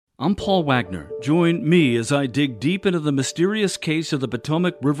I'm Paul Wagner. Join me as I dig deep into the mysterious case of the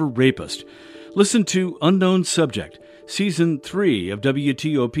Potomac River rapist. Listen to Unknown Subject, Season 3 of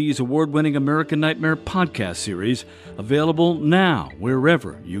WTOP's award-winning American Nightmare podcast series, available now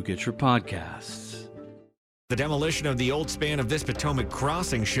wherever you get your podcasts. The demolition of the old span of this Potomac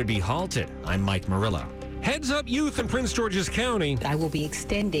crossing should be halted. I'm Mike Murillo. Heads Up Youth in Prince George's County. I will be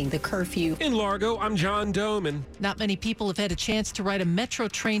extending the curfew. In Largo, I'm John Doman. Not many people have had a chance to ride a metro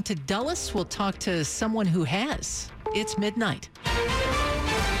train to Dulles. We'll talk to someone who has. It's midnight.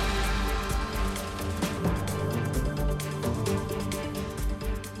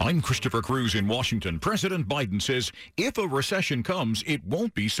 I'm Christopher Cruz in Washington. President Biden says if a recession comes, it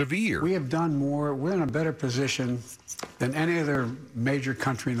won't be severe. We have done more. We're in a better position than any other major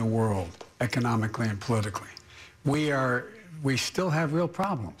country in the world, economically and politically. We still have real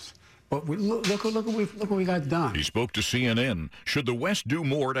problems. But look what we got done. He spoke to CNN. Should the West do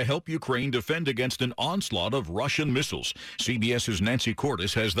more to help Ukraine defend against an onslaught of Russian missiles? CBS's Nancy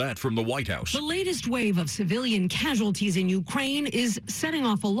Cordes has that from the White House. The latest wave of civilian casualties in Ukraine is setting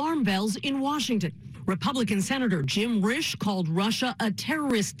off alarm bells in Washington. Republican Senator Jim Risch called Russia a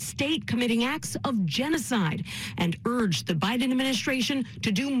terrorist state committing acts of genocide and urged the Biden administration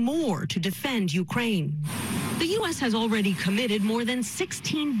to do more to defend Ukraine. The U.S. has already committed more than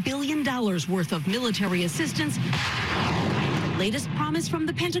 $16 billion worth of military assistance. Latest promise from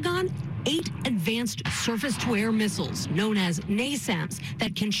the Pentagon? 8 advanced surface-to-air missiles, known as NASAMS,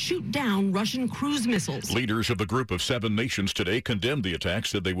 that can shoot down Russian cruise missiles. Leaders of the Group of 7 nations today condemned the attack,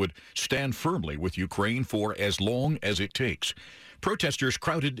 said they would stand firmly with Ukraine for as long as it takes. Protesters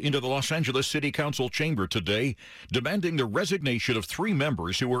crowded into the Los Angeles City Council chamber today, demanding the resignation of 3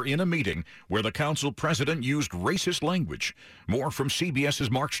 members who were in a meeting where the council president used racist language. More from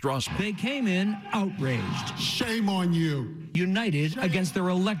CBS's Mark Strassman. They came in outraged. Shame on you. United against their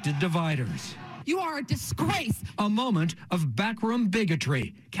elected dividers. You are a disgrace. A moment of backroom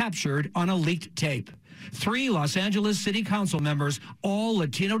bigotry captured on a leaked tape. 3 Los Angeles City Council members, all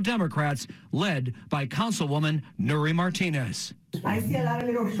Latino Democrats, led by Councilwoman Nury Martinez. I see a lot of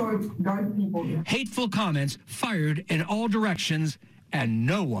little short, dark people here. Hateful comments fired in all directions, and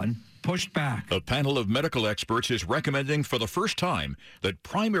no one pushed back. A panel of medical experts is recommending for the first time that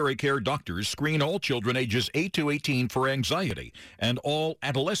primary care doctors screen all children ages 8 to 18 for anxiety and all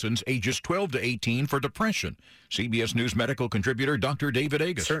adolescents ages 12 to 18 for depression. CBS News medical contributor Dr. David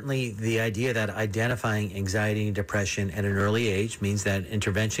Agus. Certainly the idea that identifying anxiety and depression at an early age means that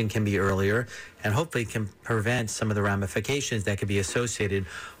intervention can be earlier and hopefully can prevent some of the ramifications that could be associated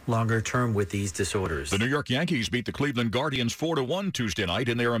longer term with these disorders. The New York Yankees beat the Cleveland Guardians 4-1 Tuesday night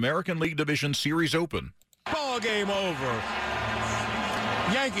in their American League Division Series Open. Ball game over.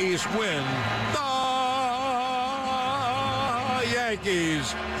 Yankees win. The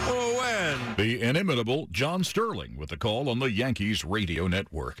Yankees win. The inimitable John Sterling with the call on the Yankees radio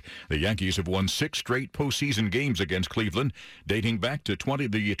network. The Yankees have won 6 straight postseason games against Cleveland, dating back to the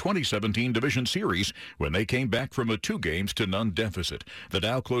 2017 Division Series when they came back from a 2-games-to-none deficit. The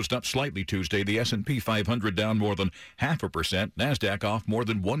Dow closed up slightly Tuesday. The S&P 500 down more than 0.5%. NASDAQ off more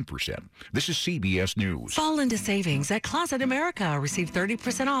than 1%. This is CBS News. Fall into savings at Closet America. Receive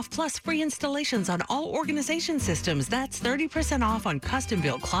 30% off plus free installations on all organization systems. That's 30% off on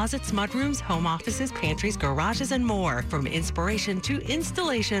custom-built closets, mudrooms, home offices, pantries, garages, and more. From inspiration to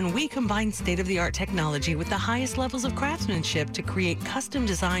installation, we combine state-of-the-art technology with the highest levels of craftsmanship to create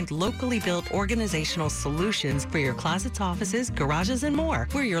custom-designed, locally built organizational solutions for your closets, offices, garages, and more.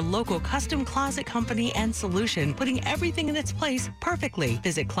 We're your local custom closet company and solution, putting everything in its place perfectly.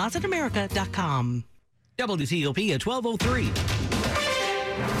 Visit closetamerica.com. WTOP at 12:03.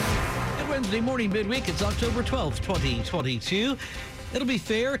 Good Wednesday morning, midweek. It's October 12th, 2022. It'll be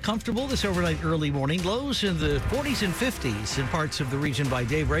fair, comfortable this overnight early morning. Lows in the 40s and 50s in parts of the region by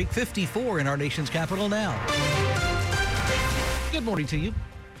daybreak. 54 in our nation's capital now. Good morning to you.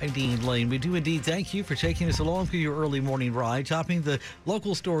 I'm Dean Lane. We do indeed thank you for taking us along for your early morning ride, topping the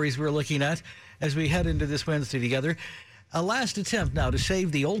local stories we're looking at as we head into this Wednesday together. A last attempt now to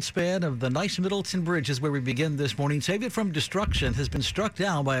save the old span of the Nice Middleton Bridge is where we begin this morning. Save it from destruction has been struck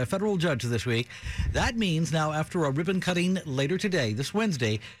down by a federal judge this week. That means now after a ribbon cutting later today, this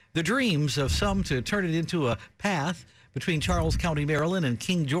Wednesday, the dreams of some to turn it into a path between Charles County, Maryland and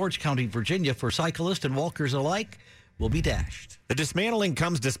King George County, Virginia for cyclists and walkers alike will be dashed. The dismantling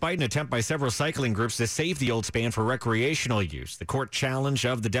comes despite an attempt by several cycling groups to save the old span for recreational use. The court challenge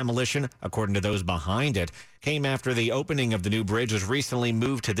of the demolition, according to those behind it, came after the opening of the new bridge was recently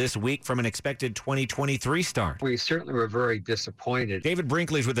moved to this week from an expected 2023 start. We certainly were very disappointed. David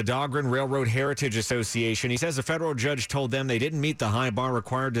Brinkley's with the Dahlgren Railroad Heritage Association. He says a federal judge told them they didn't meet the high bar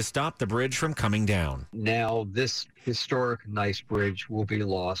required to stop the bridge from coming down. Now this historic nice bridge will be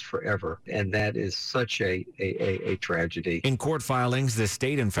lost forever, and that is such a tragedy. In court filings, the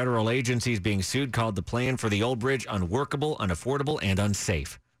state and federal agencies being sued called the plan for the old bridge unworkable, unaffordable, and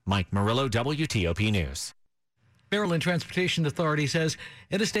unsafe. Mike Murillo, WTOP News. Maryland Transportation Authority says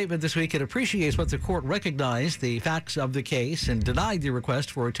in a statement this week it appreciates what the court recognized the facts of the case and denied the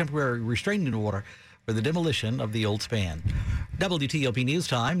request for a temporary restraining order for the demolition of the old span. WTOP News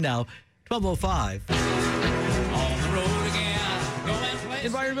Time now 12:05.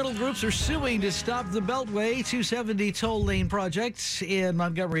 Environmental groups are suing to stop the Beltway 270 toll lane project in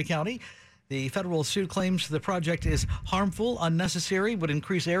Montgomery County. The federal suit claims the project is harmful, unnecessary, would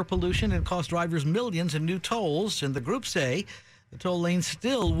increase air pollution and cost drivers millions in new tolls. And the groups say the toll lane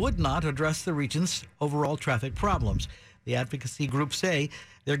still would not address the region's overall traffic problems. The advocacy groups say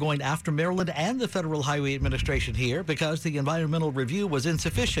they're going after Maryland and the Federal Highway Administration here because the environmental review was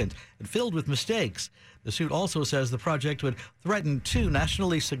insufficient and filled with mistakes. The suit also says the project would threaten two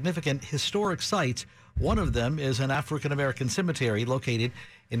nationally significant historic sites. One of them is an African-American cemetery located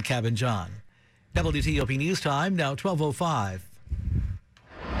in Cabin John. WTOP News Time, now 12:05.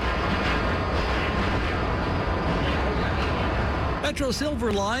 Metro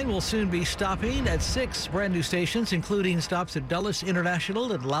Silver Line will soon be stopping at 6 brand new stations, including stops at Dulles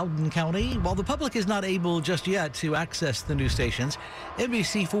International and Loudoun County. While the public is not able just yet to access the new stations,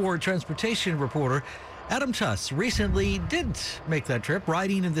 NBC4 transportation reporter Adam Tuss recently did make that trip,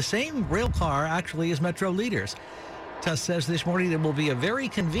 riding in the same rail car actually as Metro leaders. Tuss says this morning it will be a very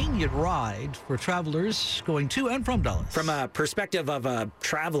convenient ride for travelers going to and from Dulles. From a perspective of a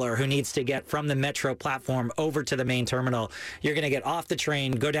traveler who needs to get from the Metro platform over to the main terminal, you're going to get off the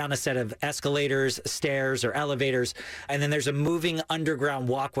train, go down a set of escalators, stairs, or elevators, and then there's a moving underground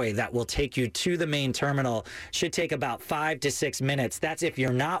walkway that will take you to the main terminal. Should take about 5 to 6 minutes. That's if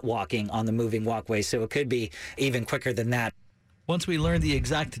you're not walking on the moving walkway, so it could be even quicker than that. Once we learn the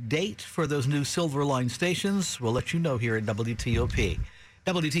exact date for those new Silver Line stations, we'll let you know here at WTOP.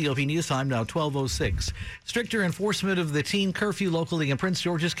 WTOP News Time now 12:06. Stricter enforcement of the teen curfew locally in Prince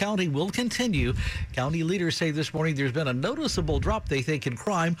George's County will continue. County leaders say this morning there's been a noticeable drop, they think, in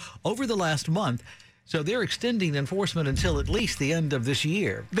crime over the last month. So they're extending enforcement until at least the end of this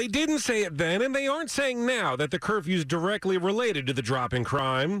year. They didn't say it then, and they aren't saying now that the curfew is directly related to the drop in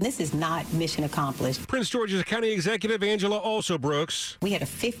crime. This is not mission accomplished. Prince George's County Executive Angela Alsobrooks. We had a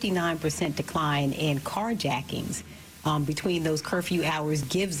 59% decline in carjackings between those curfew hours,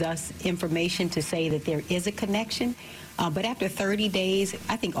 gives us information to say that there is a connection. But after 30 days,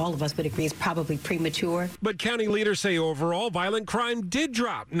 I think all of us would agree it's probably premature. But county leaders say overall violent crime did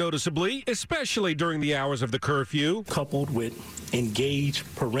drop noticeably, especially during the hours of the curfew. Coupled with engaged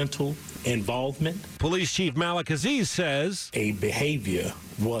parental involvement. Police Chief Malik Aziz says a behavior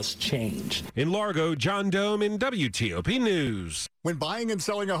was changed. In Largo, John Dome in WTOP News. When buying and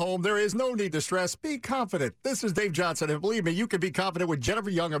selling a home, there is no need to stress. Be confident. This is Dave Johnson, and believe me, you can be confident with Jennifer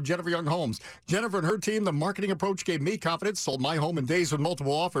Young of Jennifer Young Homes. Jennifer and her team, the marketing approach gave me confidence, sold my home in days with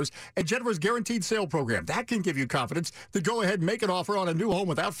multiple offers, and Jennifer's guaranteed sale program. That can give you confidence to go ahead and make an offer on a new home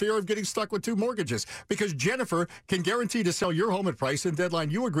without fear of getting stuck with 2 mortgages, because Jennifer can guarantee to sell your home at price and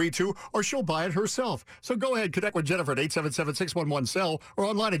deadline you agree to, or she'll buy it herself. So go ahead, connect with Jennifer at 877-611-SELL or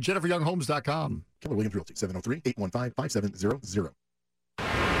online at jenniferyounghomes.com. Keller Williams Realty, 703-815-5700.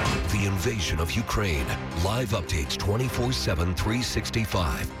 The invasion of Ukraine. Live updates 24/7,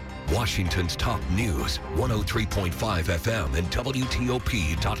 365. Washington's top news, 103.5 FM and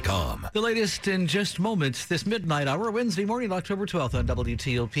WTOP.com. The latest in just moments this midnight hour, Wednesday morning, October 12th on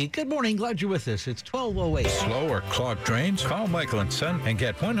WTOP. Good morning. Glad you're with us. It's 12:08. Slow or clogged drains? Call Michael & Son and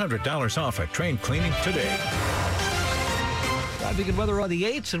get $100 off a drain cleaning today. Traffic and weather on the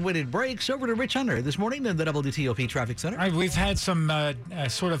 8s and when it breaks. Over to Rich Hunter this morning in the WTOP Traffic Center. All right, we've had some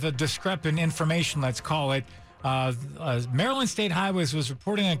sort of a discrepant information, let's call it. Maryland State Highways was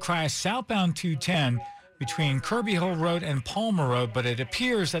reporting a crash southbound 210 between Kirby Hill Road and Palmer Road, but it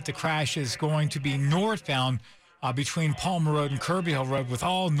appears that the crash is going to be northbound between Palmer Road and Kirby Hill Road, with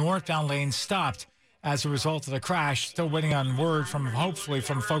all northbound lanes stopped as a result of the crash. Still waiting on word hopefully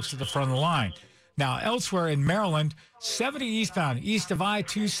from folks at the front of the line. Now, elsewhere in Maryland, 70 eastbound, east of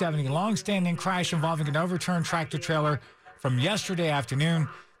I-270, long-standing crash involving an overturned tractor-trailer from yesterday afternoon.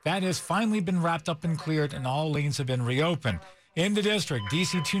 That has finally been wrapped up and cleared, and all lanes have been reopened. In the district,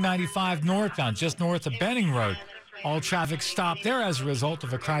 DC 295 northbound, just north of Benning Road. All traffic stopped there as a result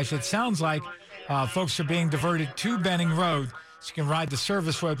of a crash. It sounds like Folks are being diverted to Benning Road, so you can ride the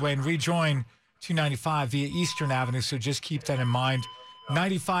service roadway and rejoin 295 via Eastern Avenue, so just keep that in mind.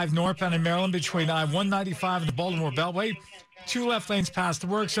 95 northbound in Maryland between I-195 and the Baltimore Beltway. 2 left lanes past the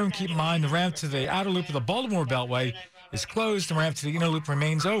work zone. Keep in mind the ramp to the outer loop of the Baltimore Beltway is closed. The ramp to the inner loop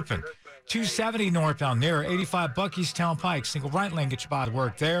remains open. 270 northbound near 85 Bucky's Town Pike. Single right lane gets you by the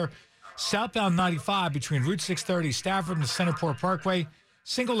work there. Southbound 95 between Route 630 Stafford and the Centerport Parkway.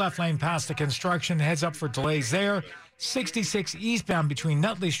 Single left lane past the construction. Heads up for delays there. 66 eastbound between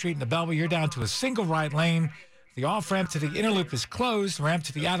Nutley Street and the Beltway. You're down to a single right lane. The off-ramp to the inner loop is closed. The ramp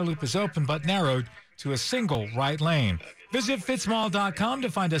to the outer loop is open but narrowed to a single right lane. Visit fitzmall.com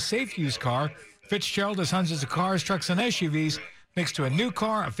to find a safe used car. Fitzgerald has hundreds of cars, trucks, and SUVs. Next to a new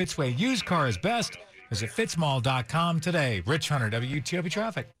car, a Fitzway used car is best. Visit fitzmall.com today. Rich Hunter, WTOP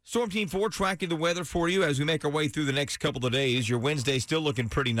Traffic. Storm Team 4 tracking the weather for you as we make our way through the next couple of days. Your Wednesday still looking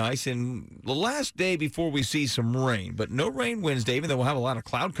pretty nice, and the last day before we see some rain. But no rain Wednesday, even though we'll have a lot of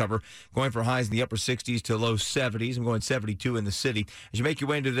cloud cover, going for highs in the upper 60s to low 70s. I'm going 72 in the city. As you make your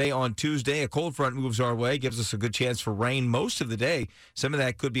way into today on Tuesday, a cold front moves our way, gives us a good chance for rain most of the day. Some of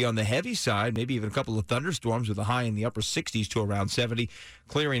that could be on the heavy side, maybe even a couple of thunderstorms with a high in the upper 60s to around 70.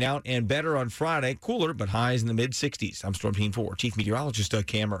 Clearing out and better on Friday. Cooler, but highs in the mid-60s. I'm Storm Team 4 Chief Meteorologist Doug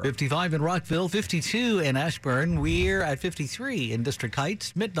Kammerer. 55 in Rockville, 52 in Ashburn. We're at 53 in District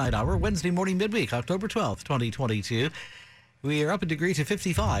Heights. Midnight hour, Wednesday morning, midweek, October 12th, 2022. We are up a degree to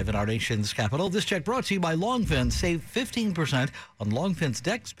 55 in our nation's capital. This check brought to you by Long Fence. Save 15% on Long Fence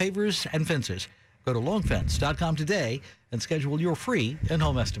decks, pavers, and fences. Go to longfence.com today and schedule your free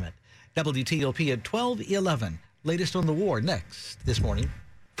in-home estimate. WTOP at 12:11. Latest on the war next this morning.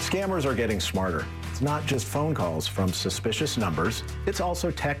 Scammers are getting smarter. It's not just phone calls from suspicious numbers. It's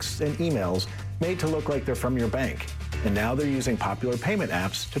also texts and emails made to look like they're from your bank. And now they're using popular payment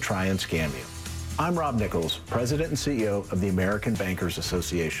apps to try and scam you. I'm Rob Nichols, President and CEO of the American Bankers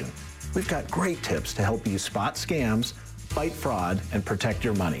Association. We've got great tips to help you spot scams, fight fraud, and protect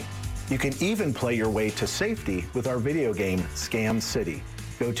your money. You can even play your way to safety with our video game, Scam City.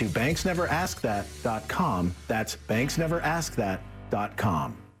 Go to banksneveraskthat.com. That's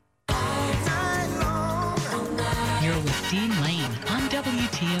banksneveraskthat.com. You're with Dean Lane on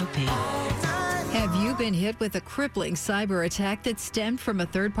WTOP. Have you been hit with a crippling cyber attack that stemmed from a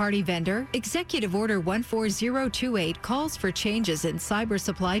third-party vendor? Executive Order 14028 calls for changes in cyber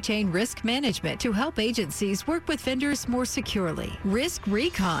supply chain risk management to help agencies work with vendors more securely. Risk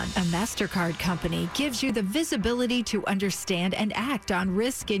Recon, a MasterCard company, gives you the visibility to understand and act on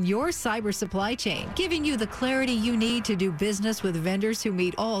risk in your cyber supply chain, giving you the clarity you need to do business with vendors who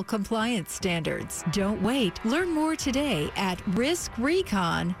meet all compliance standards. Don't wait. Learn more today at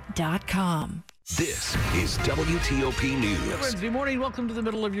riskrecon.com. This is WTOP News. Wednesday morning, welcome to the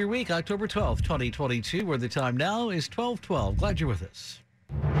middle of your week, October 12th, 2022, where the time now is 12:12. Glad you're with us.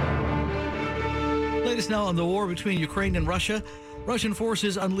 Latest now on the war between Ukraine and Russia. Russian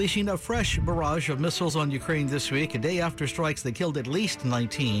forces unleashing a fresh barrage of missiles on Ukraine this week, a day after strikes that killed at least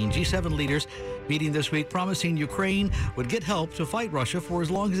 19. G7 leaders meeting this week promising Ukraine would get help to fight Russia for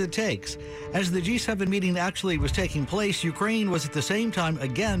as long as it takes. As the G7 meeting actually was taking place, Ukraine was at the same time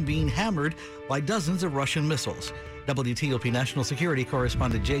again being hammered by dozens of Russian missiles. WTOP National Security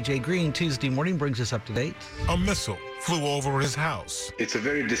Correspondent J.J. Green Tuesday morning brings us up to date. A missile flew over his house. It's a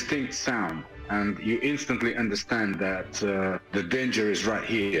very distinct sound, and you instantly understand that the danger is right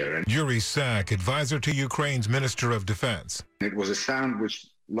here. And Yuri Sak, advisor to Ukraine's Minister of Defense. it was a sound which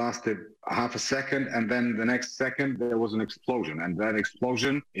lasted half a second, and then the next second there was an explosion. And that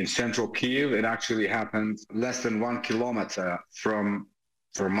explosion in central Kyiv, it actually happened less than 1 kilometer from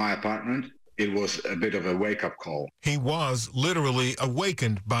my apartment. It was a bit of a wake-up call. He was literally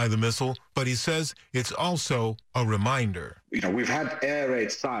awakened by the missile, but he says it's also a reminder. You know, we've had air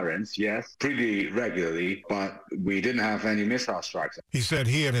raid sirens, yes, pretty regularly, but we didn't have any missile strikes. He said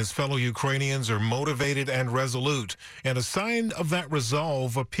he and his fellow Ukrainians are motivated and resolute, and a sign of that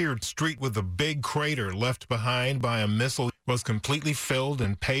resolve appeared. Street with a big crater left behind by a missile was completely filled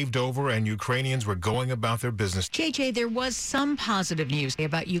and paved over, and Ukrainians were going about their business. JJ, there was some positive news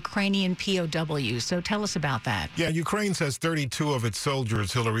about Ukrainian POWs, so tell us about that. Yeah, Ukraine says 32 of its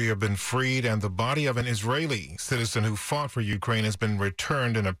soldiers, Hillary, have been freed, and the body of an Israeli citizen who fought for Ukraine has been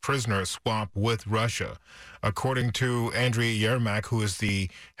returned in a prisoner swap with Russia. according to Andriy Yermak, who is the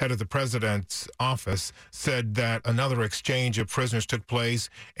head of the president's office, said that another exchange of prisoners took place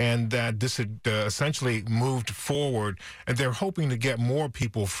and that this had essentially moved forward. And they're hoping to get more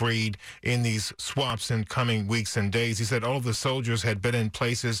people freed in these swaps in coming weeks and days. He said all of the soldiers had been in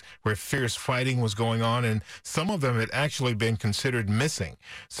places where fierce fighting was going on, and some of them had actually been considered missing.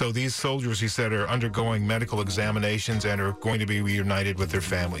 So these soldiers, he said, are undergoing medical examinations and are going to be reunited with their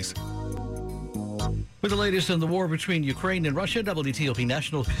families. With the latest on the war between Ukraine and Russia, WTOP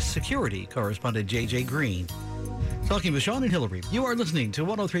National Security Correspondent J.J. Green. Talking with Sean and Hillary, you are listening to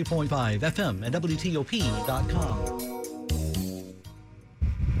 103.5 FM and WTOP.com.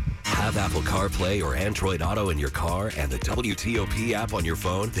 Have Apple CarPlay or Android Auto in your car and the WTOP app on your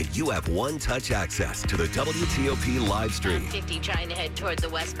phone? Then you have one-touch access to the WTOP live stream. 50 trying to head toward the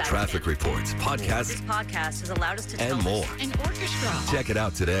westbound. Traffic reports, podcasts, This podcast has allowed us to and more. An orchestra. Check it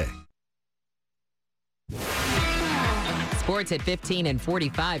out today. Sports at 15 and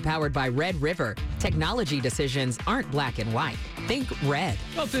 45, powered by Red River. Technology decisions aren't black and white. Think red.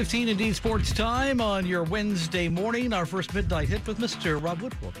 12:15 Indeed Sports Time on your Wednesday morning. Our first midnight hit with Mr. Rob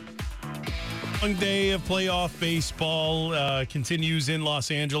Woodfork. Long day of playoff baseball continues in Los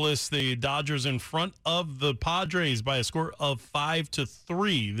Angeles. The Dodgers in front of the Padres by a score of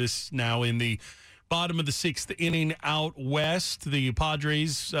 5-3. This now in the bottom of the sixth inning out west. The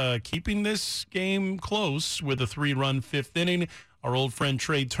Padres keeping this game close with a 3-run fifth inning. Our old friend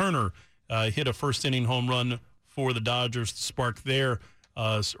Trey Turner hit a first inning home run for the Dodgers to spark their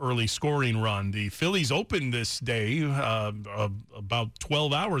early scoring run. The Phillies opened this day about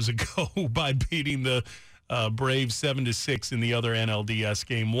 12 hours ago by beating the Braves 7-6 in the other NLDS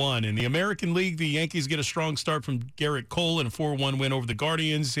Game 1. In the American League, the Yankees get a strong start from Garrett Cole and a 4-1 win over the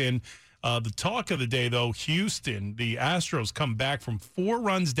Guardians. And the talk of the day, though, Houston, the Astros come back from 4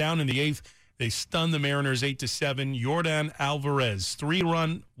 runs down in the 8th. They stun the Mariners 8-7. Yordan Alvarez,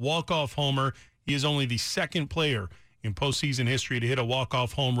 3-run walk-off homer. He is only the second player in postseason history to hit a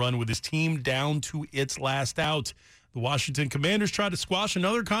walk-off home run with his team down to its last out. The Washington Commanders tried to squash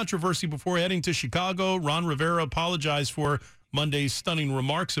another controversy before heading to Chicago. Ron Rivera apologized for Monday's stunning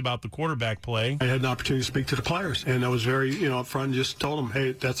remarks about the quarterback play. I had an opportunity to speak to the players, and I was very, upfront and just told them,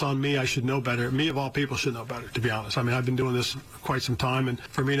 hey, that's on me. I should know better. Me, of all people, should know better, to be honest. I mean, I've been doing this quite some time, and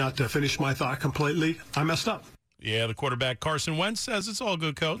for me not to finish my thought completely, I messed up. Yeah, the quarterback, Carson Wentz, says it's all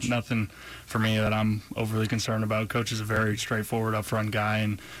good, Coach. Nothing for me that I'm overly concerned about. Coach is a very straightforward, upfront guy,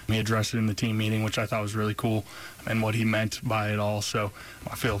 and he addressed it in the team meeting, which I thought was really cool, and what he meant by it all. So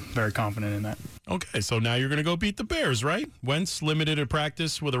I feel very confident in that. Okay, so now you're going to go beat the Bears, right? Wentz limited at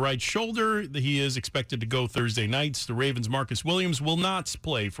practice with a right shoulder. He is expected to go Thursday nights. The Ravens' Marcus Williams will not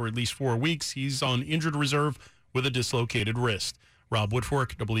play for at least 4 weeks. He's on injured reserve with a dislocated wrist. Rob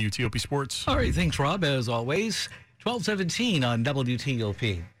Woodfork, WTOP Sports. All right, thanks, Rob, as always. 12:17 on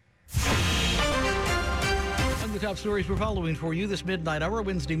WTOP. And the top stories we're following for you this midnight hour,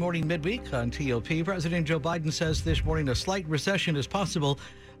 Wednesday morning, midweek on TOP. President Joe Biden says this morning a slight recession is possible,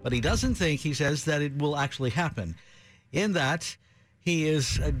 but he doesn't think, he says, that it will actually happen. In that, he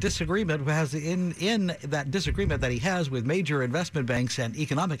is a disagreement, in that disagreement that he has with major investment banks and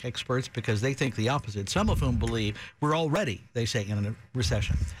economic experts because they think the opposite, some of whom believe we're already, they say, in a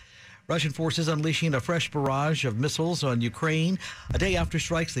recession. Russian forces unleashing a fresh barrage of missiles on Ukraine a day after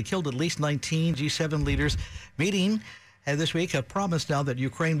strikes that killed at least 19. G7 leaders meeting this week have promised now that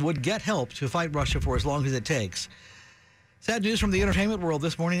Ukraine would get help to fight Russia for as long as it takes. Sad news from the entertainment world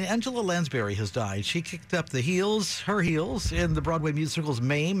this morning. Angela Lansbury has died. She kicked up her heels in the Broadway musicals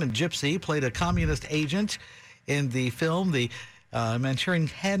Mame and Gypsy, played a communist agent in the film The Manchurian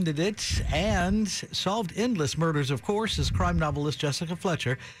Candidate, and solved endless murders, of course, as crime novelist Jessica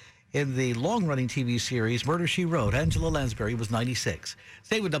Fletcher in the long-running TV series Murder, She Wrote. Angela Lansbury was 96.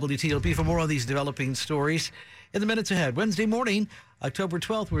 Stay with WTOP for more on these developing stories in the minutes ahead. Wednesday morning, October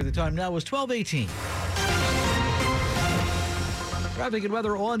 12th, where the time now is 12:18. Traffic and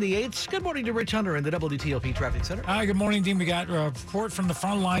weather on the 8th. Good morning to Rich Hunter in the WTOP Traffic Center. Hi, good morning, Dean. We got a report from the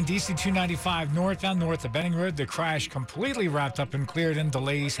front line, DC 295 northbound north of Benning Road. The crash completely wrapped up and cleared, and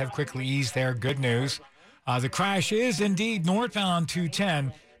delays have quickly eased there. Good news. The crash is indeed northbound on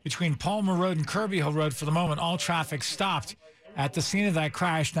 210 between Palmer Road and Kirby Hill Road. For the moment, all traffic stopped at the scene of that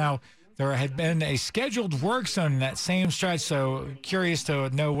crash. Now, there had been a scheduled work zone in that same stretch, so curious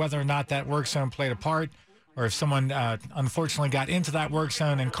to know whether or not that work zone played a part, or if someone unfortunately got into that work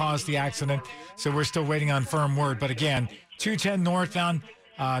zone and caused the accident. So we're still waiting on firm word. But again, 210 northbound,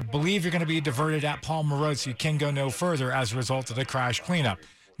 believe you're going to be diverted at Palmer Road, so you can go no further as a result of the crash cleanup.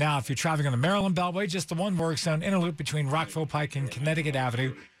 Now, if you're traveling on the Maryland Beltway, just the one work zone, interloop between Rockville Pike and Connecticut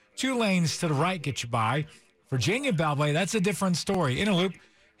Avenue. 2 lanes to the right get you by. Virginia Beltway, that's a different story. Inner loop,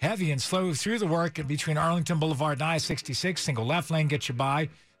 heavy and slow through the work between Arlington Boulevard and I-66. Single left lane gets you by.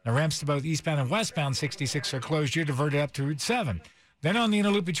 The ramps to both eastbound and westbound 66 are closed. You're diverted up to Route 7. Then on the inner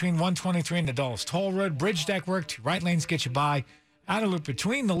loop between 123 and the Dulles Toll Road, bridge deck work, 2 right lanes get you by. Outer loop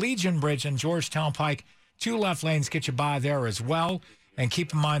between the Legion Bridge and Georgetown Pike, 2 left lanes get you by there as well. And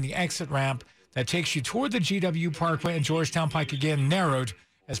keep in mind the exit ramp that takes you toward the GW Parkway and Georgetown Pike again narrowed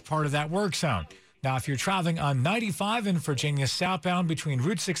as part of that work zone. Now, if you're traveling on 95 in Virginia southbound between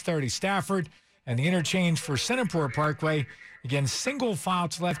Route 630 Stafford and the interchange for Centerport Parkway, again, single file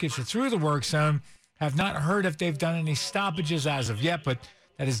to left gets you through the work zone. Have not heard if they've done any stoppages as of yet, but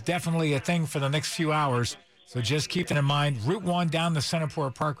that is definitely a thing for the next few hours. So just keep that in mind. Route 1 down the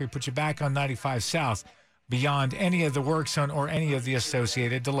Centerport Parkway puts you back on 95 south beyond any of the work zone or any of the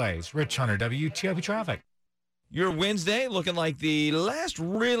associated delays. Rich Hunter, WTOP Traffic. Your Wednesday looking like the last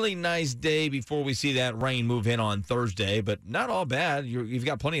really nice day before we see that rain move in on Thursday, but not all bad. You've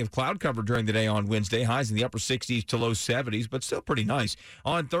got plenty of cloud cover during the day on Wednesday, highs in the upper 60s to low 70s, but still pretty nice.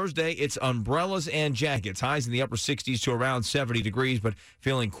 On Thursday, it's umbrellas and jackets, highs in the upper 60s to around 70 degrees, but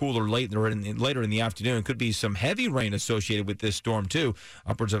feeling cooler later in the afternoon. Could be some heavy rain associated with this storm, too,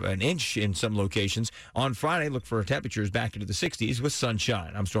 upwards of an inch in some locations. On Friday, look for temperatures back into the 60s with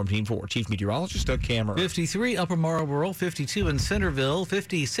sunshine. I'm Storm Team 4 Chief Meteorologist Doug Cameron. 53 Upper Marlboro, 52 in Centerville,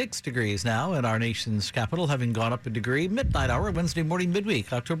 56 degrees now in our nation's capital, having gone up a degree. Midnight hour, Wednesday morning,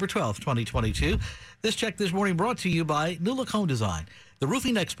 midweek, October 12th, 2022. This check this morning brought to you by New Look Home Design. The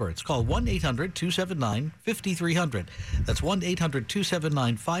roofing experts. Call 1-800-279-5300. That's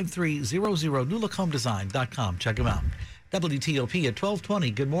 1-800-279-5300, newlookhomedesign.com. Check them out. WTOP at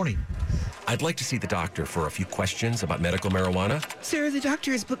 12:20. Good morning. I'd like to see the doctor for a few questions about medical marijuana. Sir, the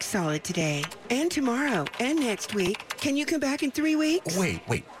doctor is booked solid today and tomorrow and next week. Can you come back in 3 weeks?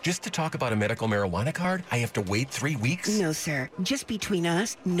 Wait. Just to talk about a medical marijuana card, I have to wait 3 weeks? No, sir. Just between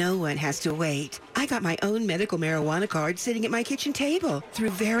us, no one has to wait. I got my own medical marijuana card sitting at my kitchen table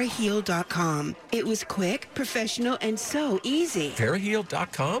through Veriheal.com. It was quick, professional, and so easy.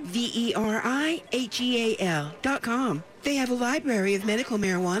 Veriheal.com? Veriheal.com. They have a library of medical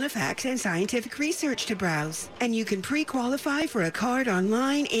marijuana facts and scientific research to browse. And you can pre-qualify for a card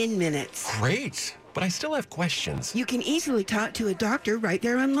online in minutes. Great. But I still have questions. You can easily talk to a doctor right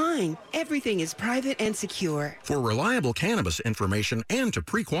there online. Everything is private and secure. For reliable cannabis information and to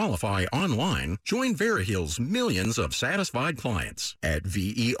pre-qualify online, join Veriheal's millions of satisfied clients at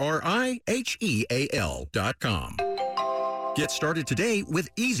Veriheal.com. Get started today with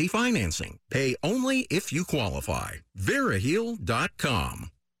easy financing. Pay only if you qualify.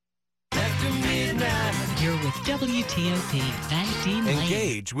 Veriheal.com. You're with WTOP and Dean Lane.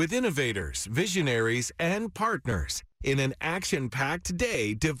 Engage with innovators, visionaries, and partners in an action-packed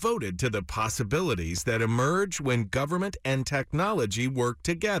day devoted to the possibilities that emerge when government and technology work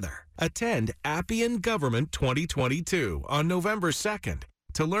together. Attend Appian Government 2022 on November 2nd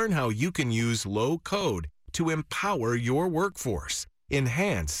to learn how you can use low code to empower your workforce,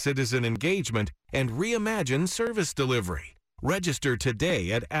 enhance citizen engagement, and reimagine service delivery. Register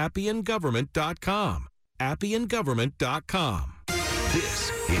today at appiangovernment.com. appiangovernment.com.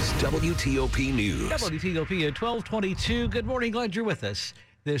 This is WTOP News. WTOP at 12:22. Good morning. Glad you're with us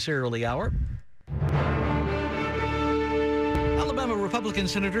this early hour. Alabama Republican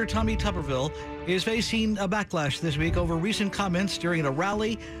Senator Tommy Tuberville is facing a backlash this week over recent comments during a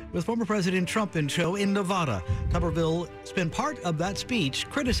rally with former President Trump in tow in Nevada. Tuberville spent part of that speech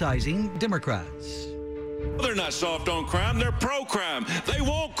criticizing Democrats. They're not soft on crime. They're pro-crime. They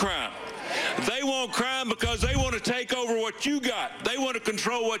want crime. They want crime because they want to take over what you got. They want to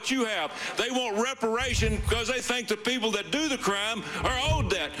control what you have. They want reparation because they think the people that do the crime are owed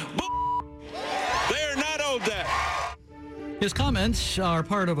that. They are not owed that. His comments are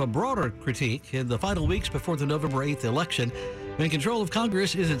part of a broader critique in the final weeks before the November 8th election, when control of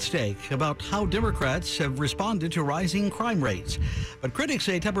Congress is at stake, about how Democrats have responded to rising crime rates. But critics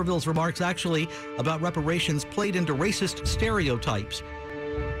say Tuberville's remarks actually about reparations played into racist stereotypes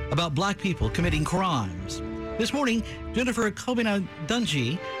about black people committing crimes. This morning, Jennifer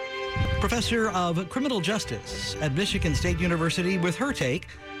Kobina-Dungy, professor of criminal justice at Michigan State University, with her take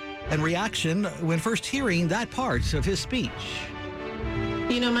and reaction when first hearing that part of his speech.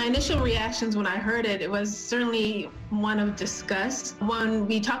 You know, my initial reactions when I heard it, it was certainly one of disgust. When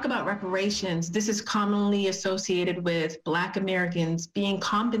we talk about reparations, this is commonly associated with Black Americans being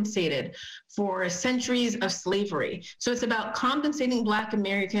compensated for centuries of slavery. So it's about compensating Black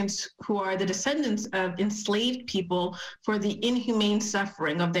Americans who are the descendants of enslaved people for the inhumane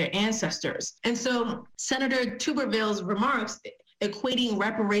suffering of their ancestors. And so Senator Tuberville's remarks, equating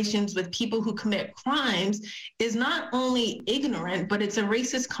reparations with people who commit crimes is not only ignorant, but it's a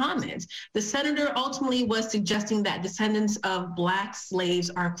racist comment. The senator ultimately was suggesting that descendants of Black slaves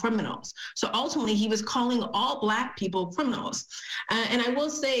are criminals. So ultimately, he was calling all Black people criminals. And I will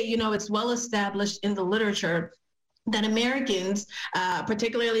say, it's well established in the literature that Americans,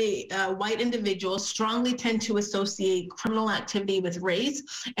 particularly white individuals, strongly tend to associate criminal activity with race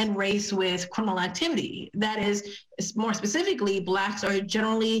and race with criminal activity. That is, more specifically, Blacks are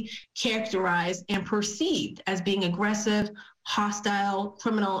generally characterized and perceived as being aggressive, hostile,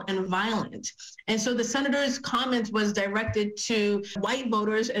 criminal, and violent. And so the senator's comment was directed to white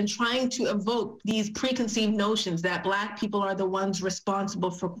voters and trying to evoke these preconceived notions that Black people are the ones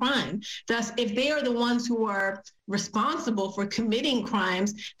responsible for crime. Thus, if they are the ones who are responsible for committing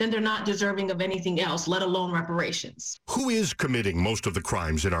crimes, then they're not deserving of anything else, let alone reparations. Who is committing most of the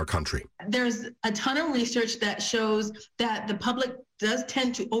crimes in our country? There's a ton of research that shows that the public does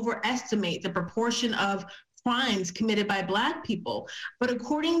tend to overestimate the proportion of crimes committed by Black people. But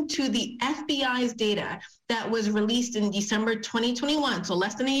according to the FBI's data that was released in December 2021, so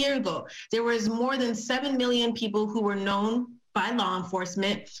less than a year ago, there was more than 7 million people who were known by law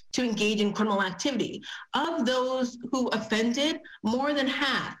enforcement to engage in criminal activity. Of those who offended, more than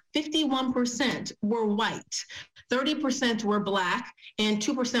half, 51%, were white, 30% were Black, and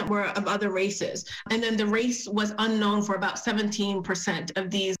 2% were of other races. And then the race was unknown for about 17%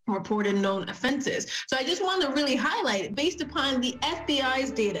 of these reported known offenses. So I just want to really highlight, based upon the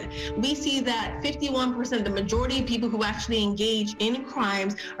FBI's data, we see that 51%, the majority of people who actually engage in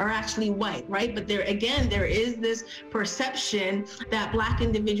crimes are actually white, right? But there is this perception that Black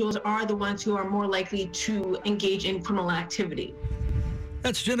individuals are the ones who are more likely to engage in criminal activity.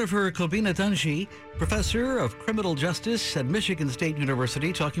 That's Jennifer Klobina-Dunshee, professor of criminal justice at Michigan State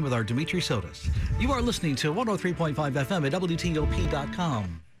University, talking with our Dimitri Sotis. You are listening to 103.5 FM at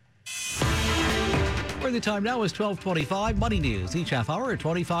WTOP.com. Where the time now is 12:25. Money news each half hour at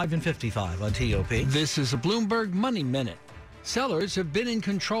 25 and 55 on TOP. This is a Bloomberg Money Minute. Sellers have been in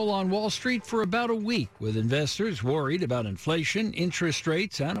control on Wall Street for about a week, with investors worried about inflation, interest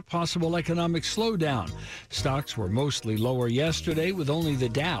rates, and a possible economic slowdown. Stocks were mostly lower yesterday, with only the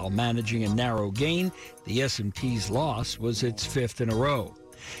Dow managing a narrow gain. The S&P's loss was its fifth in a row.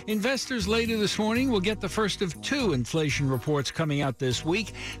 Investors later this morning will get the first of two inflation reports coming out this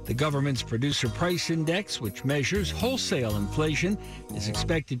week. The government's Producer Price Index, which measures wholesale inflation, is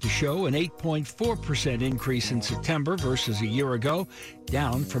expected to show an 8.4% increase in September versus a year ago,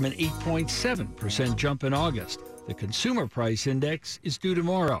 down from an 8.7% jump in August. The Consumer Price Index is due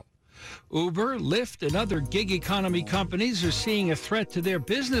tomorrow. Uber, Lyft, and other gig economy companies are seeing a threat to their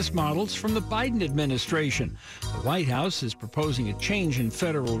business models from the Biden administration. The White House is proposing a change in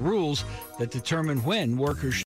federal rules that determine when workers